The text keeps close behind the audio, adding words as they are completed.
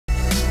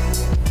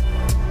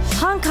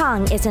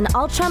Kong is an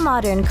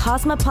ultra-modern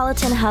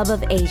cosmopolitan hub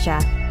of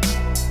Asia.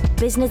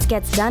 Business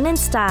gets done in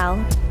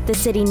style, the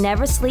city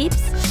never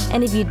sleeps,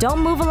 and if you don't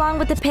move along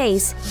with the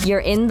pace, you're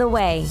in the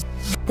way.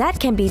 That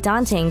can be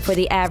daunting for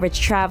the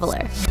average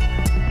traveler.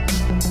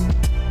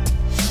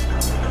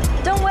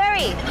 Don't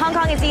worry, Hong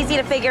Kong is easy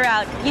to figure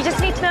out. You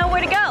just need to know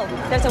where to go.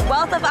 There's a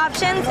wealth of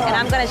options, and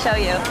I'm going to show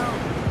you.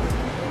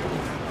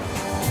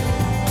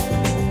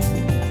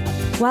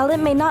 While it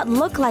may not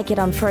look like it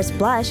on first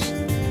blush,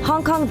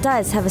 Hong Kong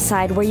does have a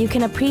side where you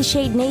can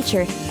appreciate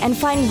nature and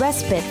find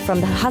respite from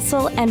the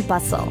hustle and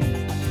bustle.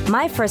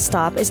 My first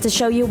stop is to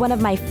show you one of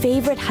my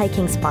favorite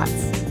hiking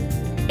spots.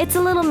 It's a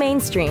little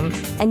mainstream,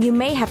 and you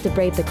may have to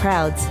brave the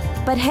crowds.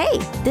 But hey,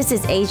 this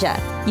is Asia.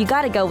 You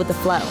gotta go with the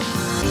flow.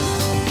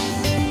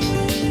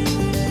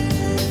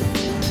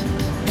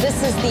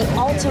 This is the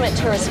ultimate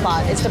tourist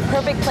spot. It's the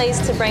perfect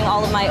place to bring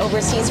all of my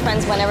overseas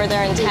friends whenever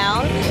they're in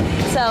town.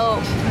 So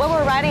what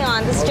we're riding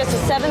on, this is just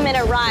a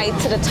 7-minute ride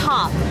to the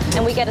top,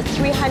 and we get a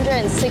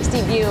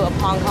 360 view of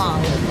Hong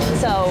Kong.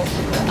 So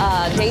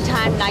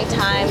daytime,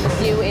 nighttime, the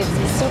view is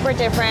super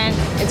different.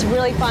 It's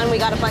really fun. We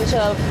got a bunch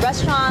of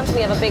restaurants.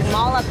 We have a big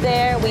mall up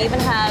there. We even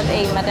have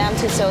a Madame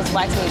Tussauds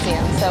wax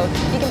museum. So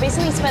you can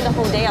basically spend the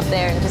whole day up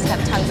there and just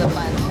have tons of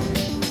fun.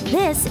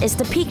 This is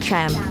the Peak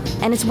Tram,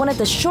 and it's one of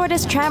the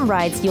shortest tram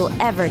rides you'll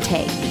ever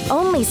take.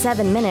 Only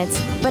 7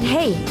 minutes, but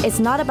hey, it's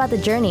not about the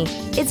journey,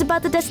 it's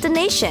about the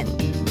destination.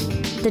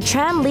 The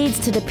tram leads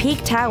to the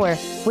Peak Tower,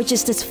 which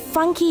is this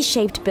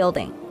funky-shaped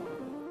building.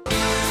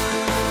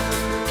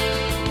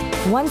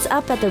 Once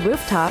up at the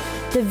rooftop,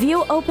 the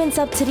view opens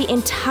up to the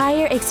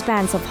entire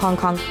expanse of Hong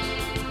Kong.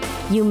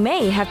 You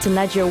may have to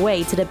nudge your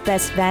way to the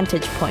best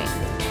vantage point.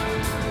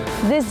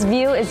 This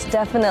view is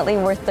definitely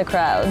worth the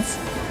crowds.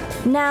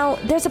 Now,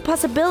 there's a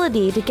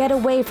possibility to get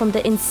away from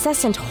the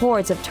incessant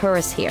hordes of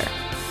tourists here.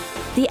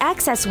 The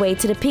access way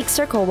to the Peak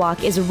Circle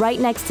Walk is right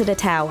next to the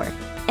tower,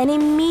 and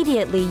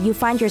immediately you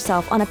find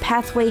yourself on a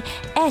pathway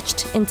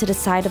etched into the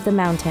side of the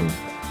mountain.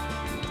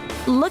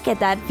 Look at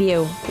that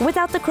view,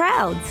 without the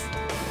crowds.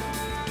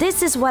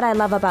 This is what I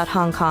love about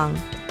Hong Kong.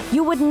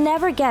 You would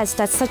never guess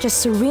that such a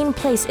serene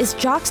place is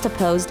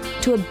juxtaposed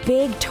to a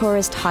big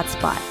tourist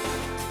hotspot.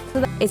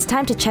 It's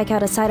time to check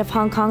out a side of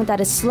Hong Kong that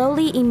is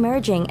slowly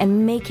emerging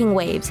and making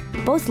waves,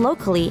 both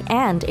locally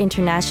and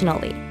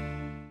internationally.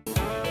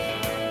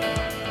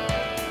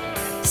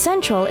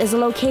 Central is a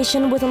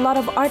location with a lot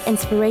of art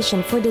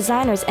inspiration for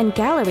designers and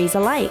galleries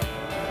alike.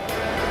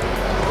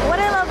 What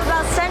I love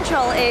about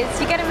Central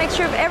is you get a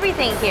mixture of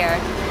everything here.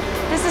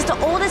 This is the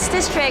oldest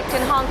district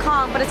in Hong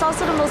Kong, but it's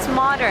also the most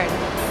modern.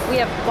 We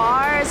have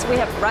bars, we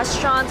have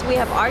restaurants, we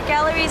have art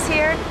galleries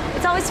here.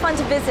 It's always fun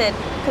to visit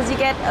because you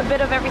get a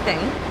bit of everything.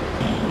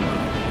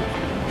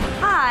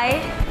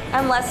 Hi,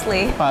 I'm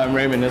Leslie. Hi, I'm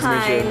Raymond. Nice to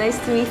meet you. Hi, nice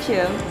to meet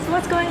you. So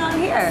what's going on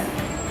here?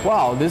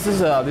 Wow, this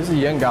is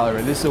Yan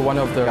Gallery. This is one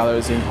of the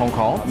galleries in Hong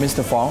Kong.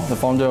 Mr. Fong, the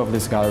founder of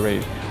this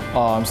gallery,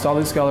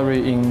 started this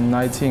gallery in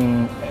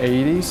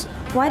 1980s.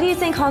 Why do you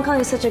think Hong Kong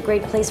is such a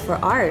great place for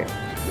art?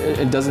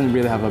 It doesn't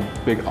really have a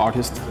big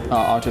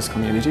artist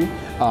community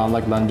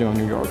like London or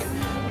New York.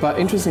 But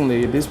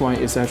interestingly, this one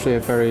is actually a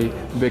very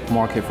big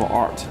market for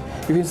art.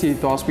 You can see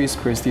Thorsby's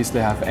Christie's,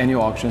 they have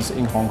annual auctions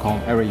in Hong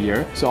Kong every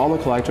year. So all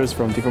the collectors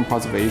from different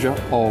parts of Asia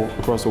or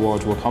across the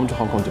world will come to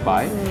Hong Kong to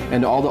buy.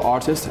 And all the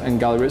artists and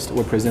gallerists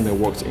will present their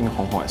works in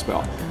Hong Kong as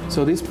well.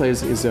 So this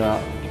place is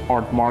an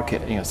art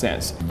market in a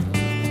sense.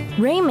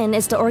 Raymond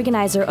is the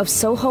organizer of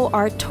Soho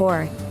Art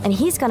Tour, and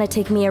he's gonna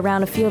take me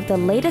around a few of the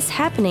latest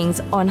happenings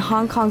on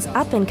Hong Kong's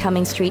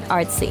up-and-coming street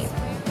art scene.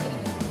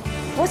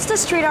 What's the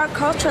street art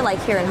culture like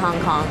here in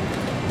Hong Kong?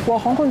 Well,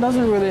 Hong Kong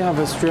doesn't really have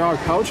a street art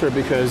culture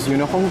because, you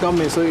know, Hong Kong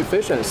government is so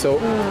efficient. So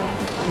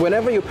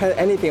whenever you paint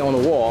anything on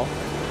the wall,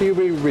 you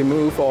will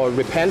remove or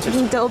repaint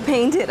it. Don't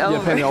paint it over.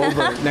 Yeah, paint it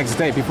over next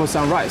day before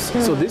sunrise.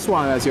 So this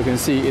one, as you can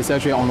see, is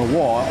actually on the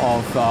wall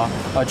of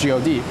a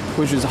GOD,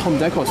 which is a home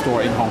decor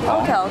store in Hong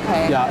Kong.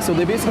 Okay. Yeah, so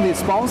they basically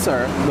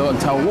sponsor the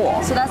entire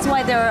wall. So that's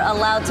why they're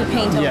allowed to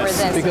paint over this.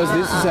 Yes, because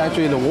this is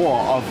actually the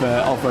wall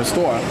of a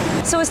store.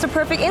 So it's the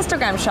perfect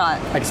Instagram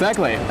shot.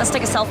 Exactly. Let's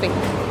take a selfie.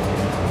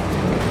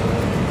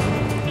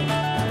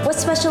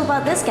 What's special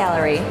about this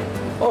gallery?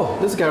 Oh,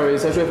 this gallery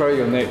is actually very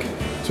unique.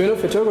 So, you know,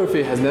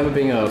 photography has never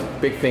been a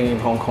big thing in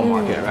Hong Kong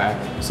market, right?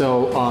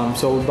 So,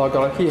 the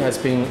gallery has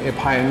been a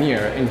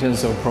pioneer in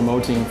terms of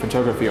promoting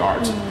photography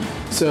art.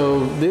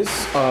 So, these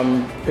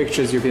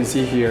pictures you can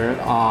see here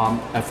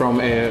are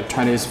from a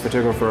Chinese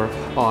photographer,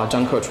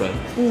 Zhang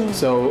Kechun.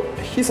 So,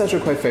 he's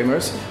actually quite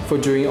famous for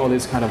doing all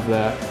this kind of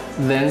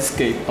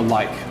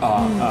landscape-like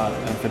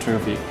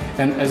photography.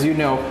 And as you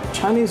know,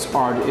 Chinese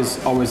art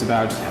is always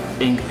about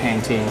ink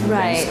painting,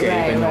 landscape,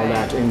 and all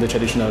that in the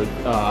traditional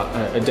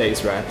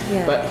days, right?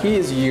 Yeah. But he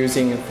is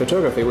using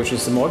photography, which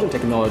is modern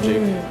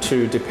technology,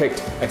 to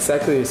depict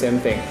exactly the same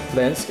thing,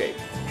 landscape.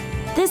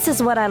 This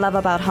is what I love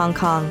about Hong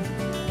Kong.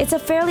 It's a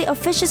fairly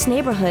officious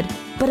neighborhood,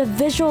 but a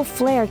visual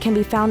flair can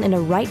be found in the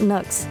right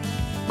nooks.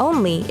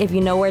 Only if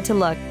you know where to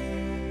look.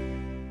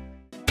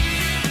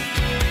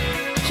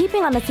 Keep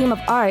Staying on the theme of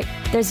art,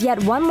 there's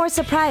yet one more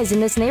surprise in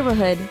this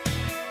neighborhood.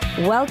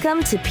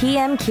 Welcome to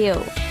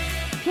PMQ.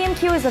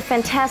 PMQ is a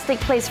fantastic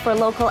place for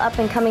local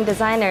up-and-coming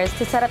designers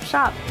to set up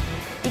shop.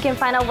 You can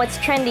find out what's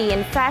trendy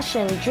in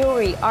fashion,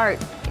 jewelry, art.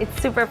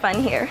 It's super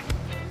fun here.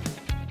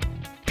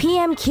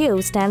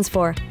 PMQ stands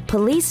for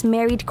Police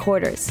Married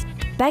Quarters.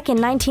 Back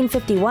in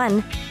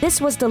 1951,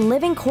 this was the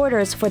living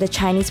quarters for the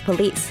Chinese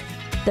police,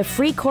 the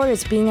free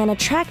quarters being an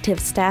attractive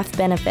staff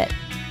benefit.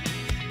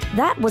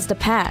 That was the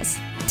past.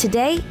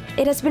 Today,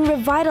 it has been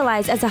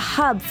revitalized as a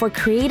hub for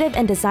creative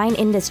and design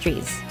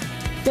industries.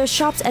 There are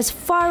shops as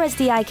far as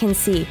the eye can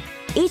see,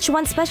 each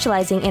one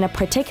specializing in a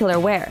particular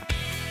wear.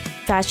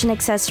 Fashion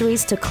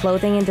accessories to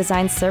clothing and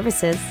design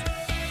services.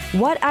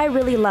 What I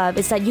really love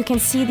is that you can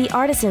see the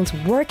artisans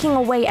working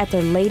away at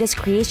their latest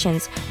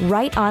creations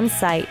right on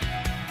site.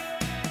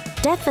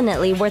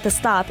 Definitely worth a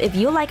stop if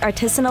you like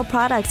artisanal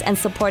products and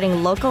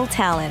supporting local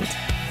talent.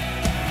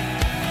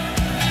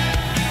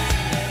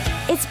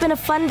 It's been a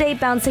fun day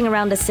bouncing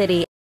around the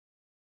city,